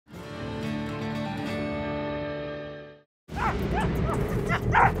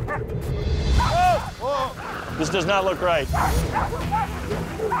This does not look right.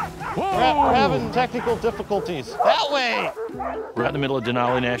 We're having technical difficulties. That way! We're out in the middle of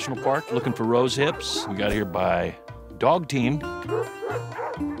Denali National Park looking for rose hips. We got here by dog team.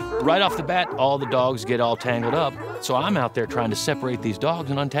 Right off the bat, all the dogs get all tangled up. So I'm out there trying to separate these dogs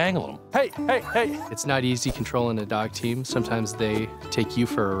and untangle them. Hey, hey, hey. It's not easy controlling a dog team. Sometimes they take you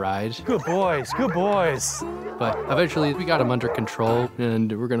for a ride. Good boys, good boys. But eventually we got them under control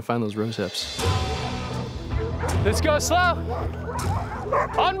and we're gonna find those rose hips. Let's go slow.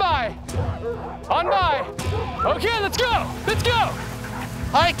 On by. On by. Okay, let's go. Let's go.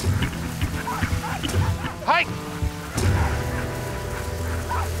 Hike! Hike!